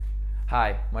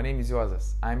Hi, my name is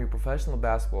Yoazas. I am a professional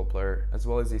basketball player as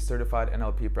well as a certified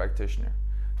NLP practitioner.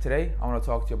 Today, I want to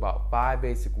talk to you about 5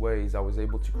 basic ways I was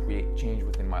able to create change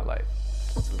within my life.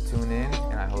 So tune in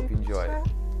and I hope you enjoy it.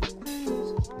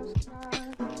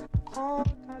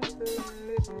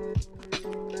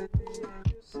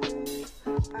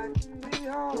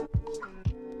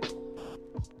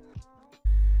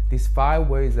 These 5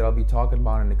 ways that I'll be talking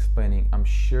about and explaining, I'm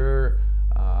sure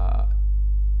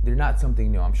they're not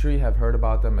something new. I'm sure you have heard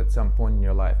about them at some point in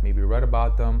your life. Maybe read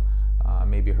about them,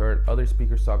 maybe heard other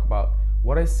speakers talk about.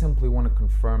 What I simply want to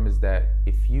confirm is that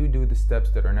if you do the steps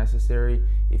that are necessary,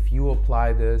 if you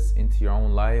apply this into your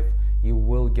own life, you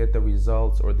will get the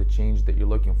results or the change that you're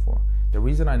looking for. The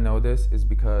reason I know this is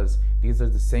because these are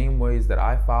the same ways that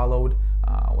I followed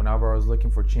whenever I was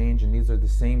looking for change, and these are the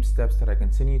same steps that I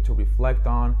continue to reflect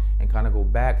on and kind of go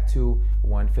back to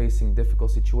when facing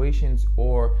difficult situations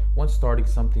or when starting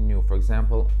something new, for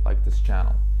example, like this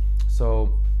channel.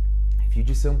 So if you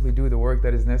just simply do the work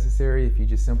that is necessary, if you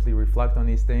just simply reflect on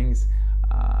these things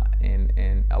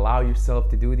and allow yourself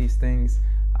to do these things,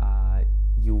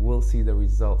 you will see the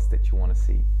results that you want to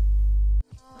see.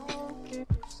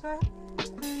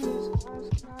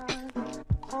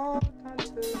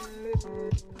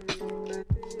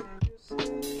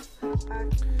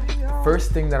 The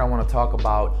first thing that I want to talk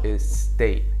about is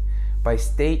state. By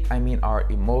state, I mean our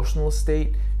emotional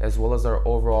state as well as our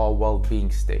overall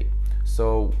well-being state.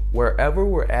 So wherever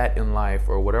we're at in life,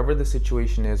 or whatever the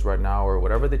situation is right now, or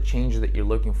whatever the change that you're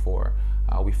looking for,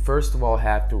 we first of all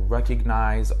have to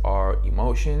recognize our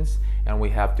emotions, and we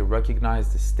have to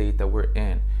recognize the state that we're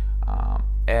in.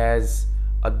 As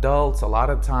adults, a lot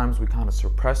of times we kind of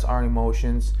suppress our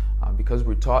emotions because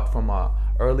we're taught from an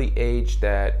early age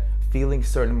that feeling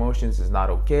certain emotions is not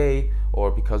okay,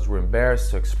 or because we're embarrassed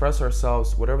to express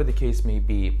ourselves, whatever the case may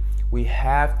be. We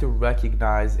have to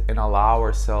recognize and allow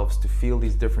ourselves to feel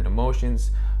these different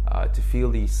emotions, to feel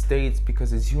these states,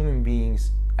 because as human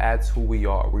beings, that's who we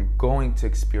are. We're going to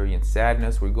experience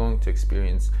sadness, we're going to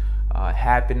experience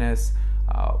happiness.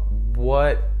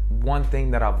 One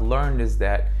thing that I've learned is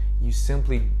that you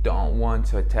simply don't want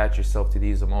to attach yourself to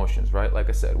these emotions, right? Like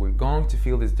I said, we're going to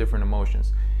feel these different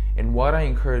emotions. And what I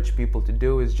encourage people to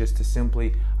do is just to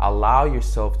simply allow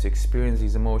yourself to experience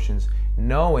these emotions,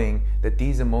 knowing that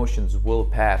these emotions will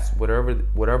pass,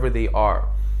 whatever they are.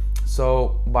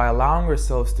 So by allowing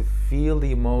ourselves to feel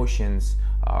the emotions,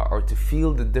 or to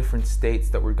feel the different states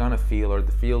that we're gonna feel, or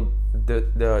to feel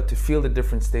the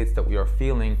different states that we are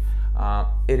feeling,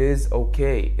 it is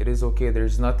okay. It is okay.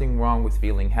 There's nothing wrong with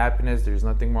feeling happiness. There's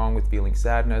nothing wrong with feeling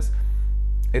sadness.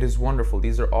 It is wonderful.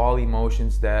 These are all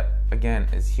emotions that, again,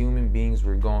 as human beings,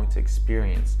 we're going to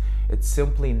experience. It's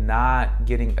simply not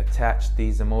getting attached to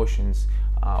these emotions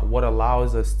what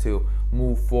allows us to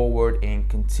move forward and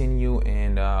continue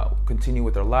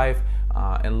with our life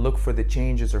and look for the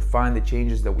changes or find the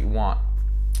changes that we want.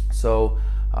 So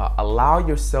allow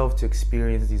yourself to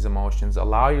experience these emotions.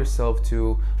 Allow yourself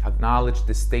to acknowledge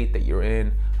the state that you're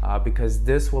in, because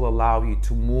this will allow you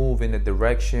to move in the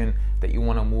direction that you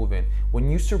want to move in. When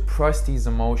you suppress these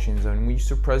emotions and when you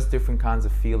suppress different kinds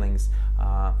of feelings,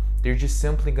 they're just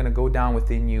simply going to go down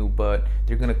within you, but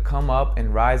they're going to come up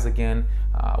and rise again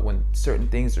when certain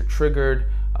things are triggered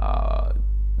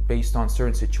based on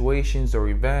certain situations or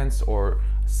events, or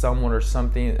someone or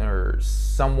something, or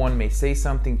someone may say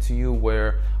something to you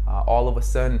where all of a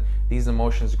sudden these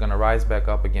emotions are going to rise back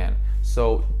up again.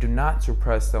 So do not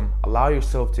suppress them. Allow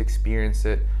yourself to experience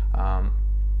it.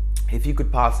 If you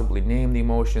could possibly name the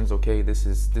emotions, okay, this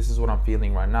is what I'm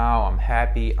feeling right now. I'm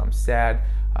happy, I'm sad.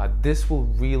 This will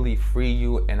really free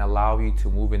you and allow you to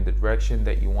move in the direction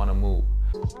that you want to move.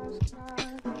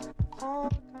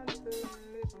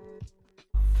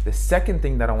 The second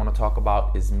thing that I want to talk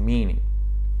about is meaning.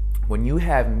 When you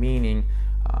have meaning,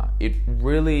 it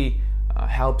really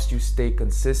helps you stay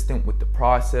consistent with the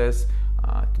process,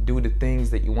 to do the things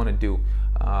that you want to do.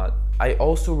 I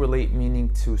also relate meaning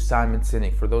to Simon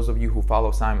Sinek. For those of you who follow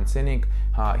Simon Sinek,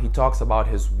 he talks about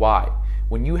his why.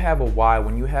 When you have a why,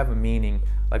 when you have a meaning,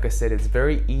 like I said, it's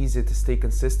very easy to stay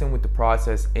consistent with the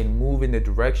process and move in the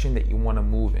direction that you want to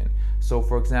move in. So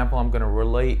for example, I'm going to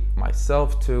relate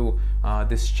myself to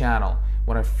this channel.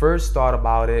 When I first thought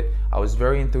about it, I was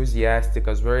very enthusiastic,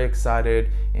 I was very excited,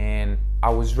 and I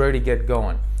was ready to get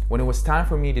going. When it was time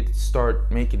for me to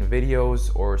start making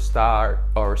videos or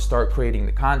start creating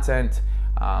the content,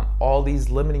 all these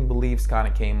limiting beliefs kind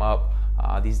of came up,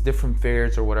 these different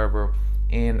fears or whatever,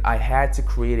 and I had to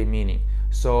create a meaning.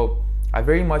 So I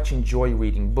very much enjoy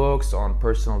reading books on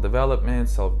personal development,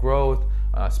 self-growth,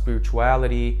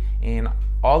 spirituality, and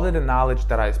all of the knowledge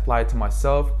that I applied to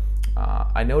myself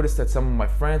I noticed that some of my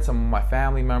friends, some of my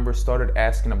family members started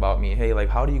asking about me. Hey, like,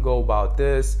 how do you go about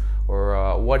this?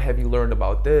 Or what have you learned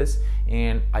about this?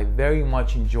 And I very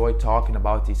much enjoy talking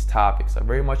about these topics. I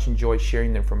very much enjoy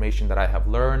sharing the information that I have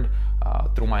learned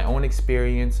through my own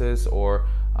experiences, or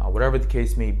whatever the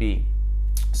case may be.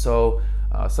 So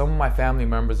some of my family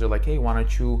members are like, hey, why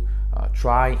don't you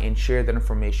try and share that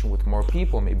information with more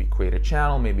people? Maybe create a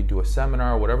channel, maybe do a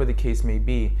seminar, whatever the case may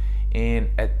be. And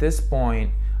at this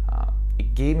point,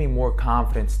 it gave me more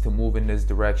confidence to move in this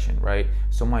direction, right?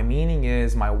 So my meaning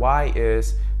is, my why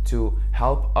is to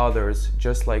help others,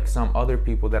 just like some other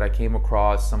people that I came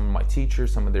across, some of my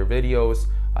teachers, some of their videos,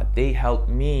 they helped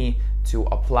me to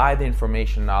apply the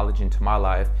information, knowledge into my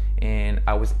life, and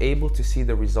I was able to see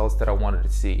the results that I wanted to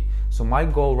see. So my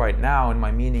goal right now, and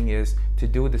my meaning is to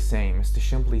do the same, is to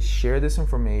simply share this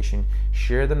information,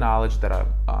 share the knowledge that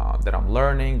I'm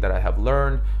learning, that I have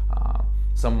learned,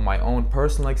 some of my own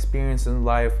personal experience in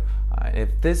life.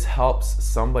 If this helps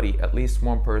somebody, at least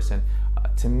one person,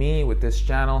 to me with this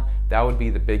channel, that would be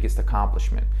the biggest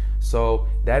accomplishment. So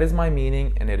that is my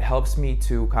meaning, and it helps me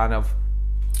to kind of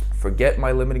forget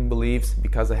my limiting beliefs,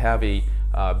 because I have a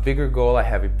bigger goal, I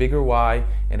have a bigger why,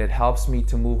 and it helps me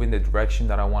to move in the direction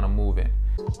that I want to move in.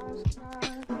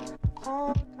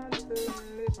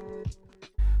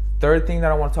 Third thing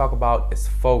that I want to talk about is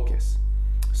focus.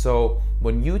 So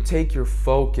when you take your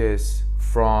focus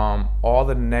from all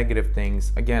the negative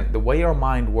things, again, the way our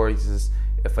mind works is,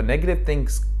 if a negative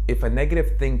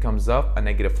thing comes up, a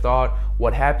negative thought,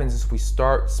 what happens is we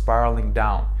start spiraling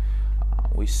down.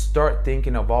 We start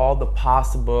thinking of all the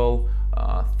possible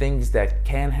things that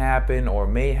can happen or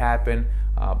may happen,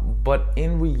 but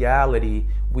in reality,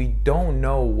 we don't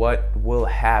know what will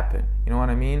happen. You know what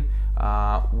I mean?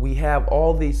 We have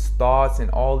all these thoughts and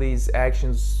all these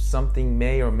actions, something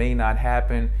may or may not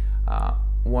happen,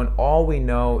 when all we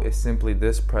know is simply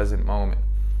this present moment.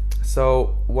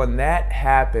 So when that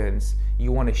happens,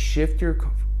 you want to shift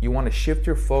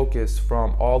your focus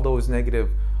from all those negative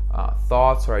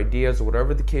thoughts or ideas, or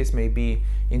whatever the case may be,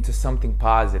 into something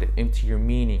positive, into your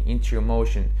meaning, into your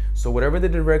emotion. So whatever the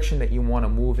direction that you want to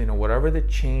move in, or whatever the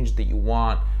change that you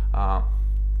want,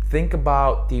 think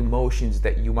about the emotions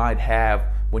that you might have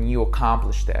when you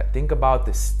accomplish that. Think about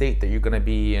the state that you're going to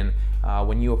be in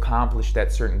when you accomplish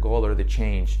that certain goal or the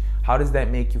change. How does that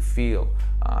make you feel?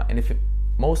 And if it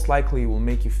most likely will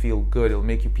make you feel good, it'll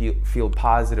make you feel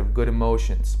positive, good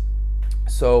emotions.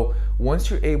 So once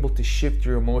you're able to shift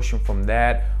your emotion from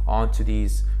that onto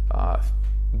these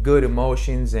good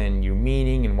emotions and your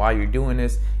meaning and why you're doing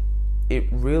this, it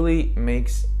really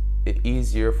makes it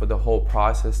easier for the whole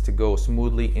process to go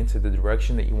smoothly into the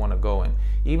direction that you want to go in.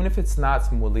 Even if it's not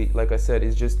smoothly, like I said,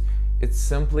 it's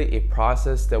simply a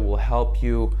process that will help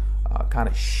you kind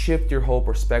of shift your whole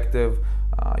perspective,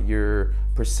 your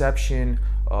perception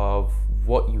of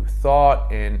what you thought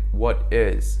and what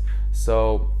is.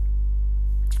 So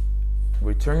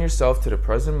return yourself to the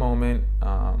present moment,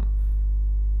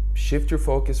 shift your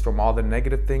focus from all the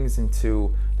negative things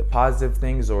into the positive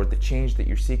things or the change that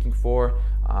you're seeking for,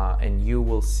 and you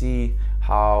will see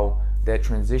how that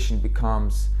transition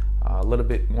becomes a little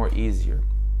bit more easier.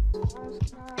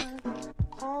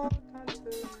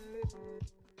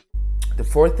 The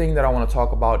fourth thing that I want to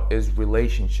talk about is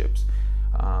relationships.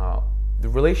 The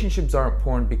relationships are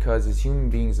important because as human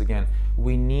beings, again,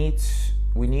 we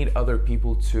need other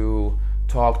people to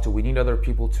talk to. We need other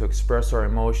people to express our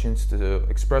emotions, to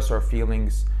express our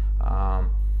feelings.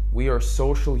 We are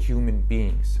social human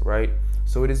beings, right?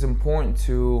 So it is important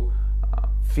to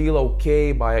feel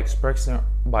okay by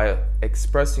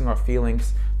expressing our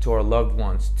feelings to our loved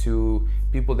ones, to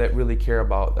people that really care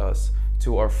about us,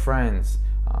 to our friends,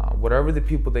 whatever the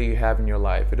people that you have in your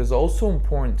life. It is also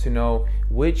important to know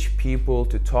which people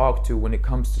to talk to when it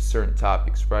comes to certain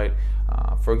topics, right?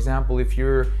 For example, if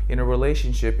you're in a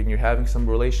relationship and you're having some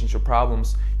relationship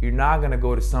problems, you're not going to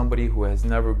go to somebody who has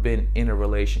never been in a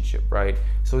relationship, right?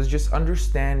 So it's just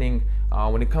understanding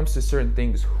when it comes to certain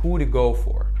things, who to go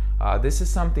for. This is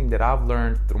something that I've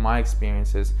learned through my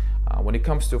experiences. When it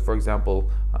comes to, for example,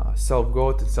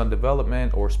 self-growth and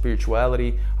self-development or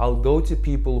spirituality, I'll go to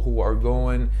people who are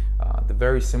going the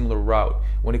very similar route.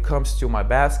 When it comes to my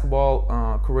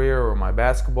basketball career or my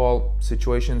basketball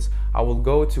situations, I will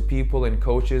go to people and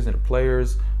coaches and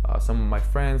players, some of my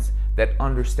friends that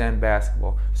understand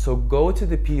basketball. So go to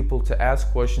the people to ask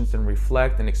questions and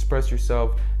reflect and express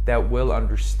yourself that will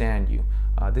understand you.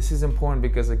 This is important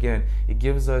because, again, it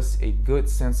gives us a good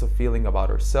sense of feeling about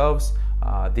ourselves.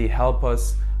 They help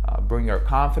us bring our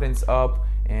confidence up,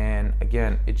 and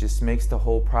again, it just makes the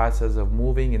whole process of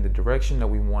moving in the direction that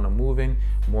we want to move in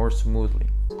more smoothly.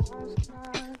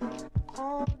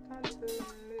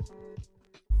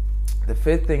 The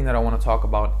fifth thing that I want to talk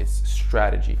about is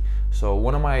strategy. So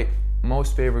one of my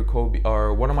most favorite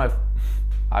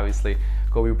obviously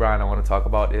Kobe Bryant I want to talk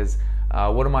about is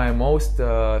one of my most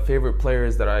favorite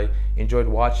players that I enjoyed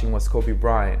watching was Kobe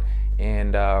Bryant.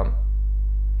 And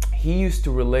he used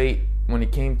to relate, when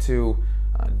it came to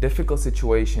difficult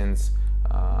situations,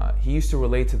 he used to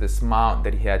relate to this mountain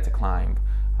that he had to climb,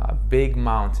 a big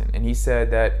mountain. And he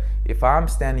said that if I'm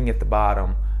standing at the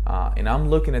bottom and I'm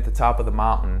looking at the top of the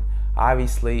mountain,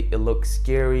 obviously it looks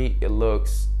scary, it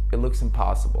looks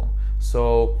impossible.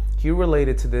 So he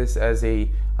related to this as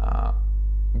a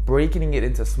breaking it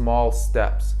into small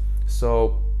steps.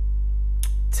 So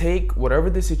take whatever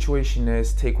the situation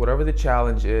is, take whatever the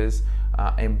challenge is,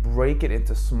 and break it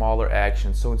into smaller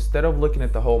actions. So instead of looking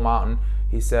at the whole mountain,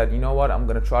 he said, you know what, I'm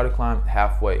gonna try to climb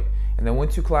halfway. And then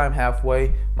once you climb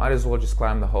halfway, might as well just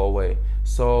climb the whole way.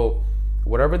 So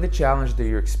whatever the challenge that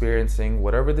you're experiencing,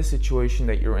 whatever the situation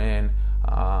that you're in,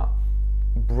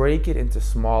 break it into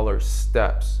smaller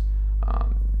steps.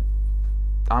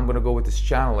 I'm gonna go with this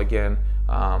channel again.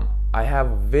 I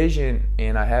have a vision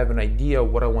and I have an idea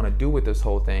of what I want to do with this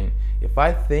whole thing. If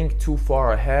I think too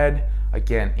far ahead,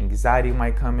 again, anxiety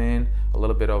might come in, a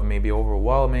little bit of maybe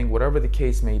overwhelming, whatever the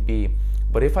case may be.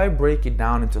 But if I break it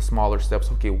down into smaller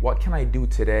steps, okay, what can I do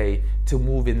today to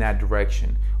move in that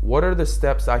direction? What are the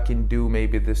steps I can do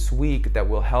maybe this week that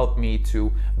will help me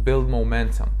to build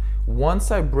momentum?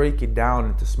 Once I break it down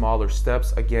into smaller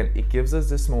steps, again, it gives us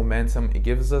this momentum, it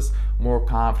gives us more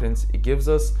confidence, it gives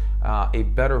us a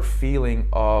better feeling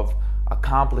of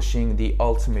accomplishing the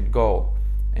ultimate goal.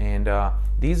 And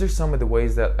these are some of the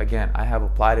ways that, again, I have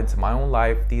applied into my own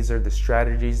life. These are the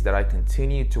strategies that I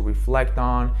continue to reflect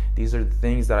on. These are the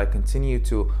things that I continue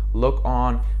to look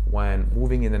on when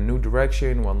moving in a new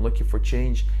direction, when looking for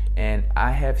change. And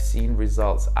I have seen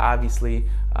results. Obviously,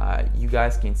 you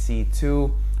guys can see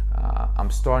too.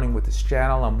 I'm starting with this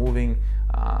channel. I'm moving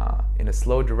in a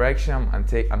slow direction.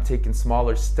 I'm taking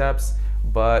smaller steps,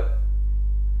 but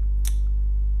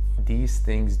these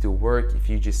things do work if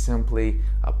you just simply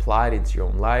apply it into your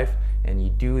own life and you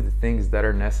do the things that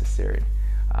are necessary.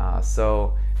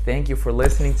 So thank you for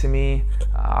listening to me.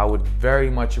 I would very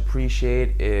much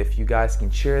appreciate if you guys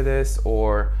can share this,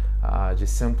 or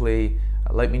just simply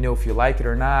let me know if you like it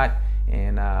or not.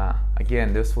 And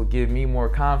again, this will give me more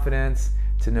confidence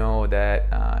to know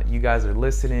that you guys are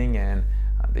listening and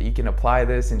that you can apply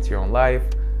this into your own life.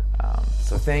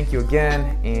 So thank you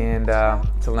again, and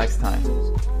till next time.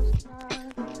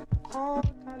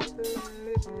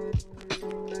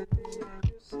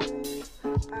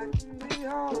 I can be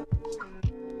home.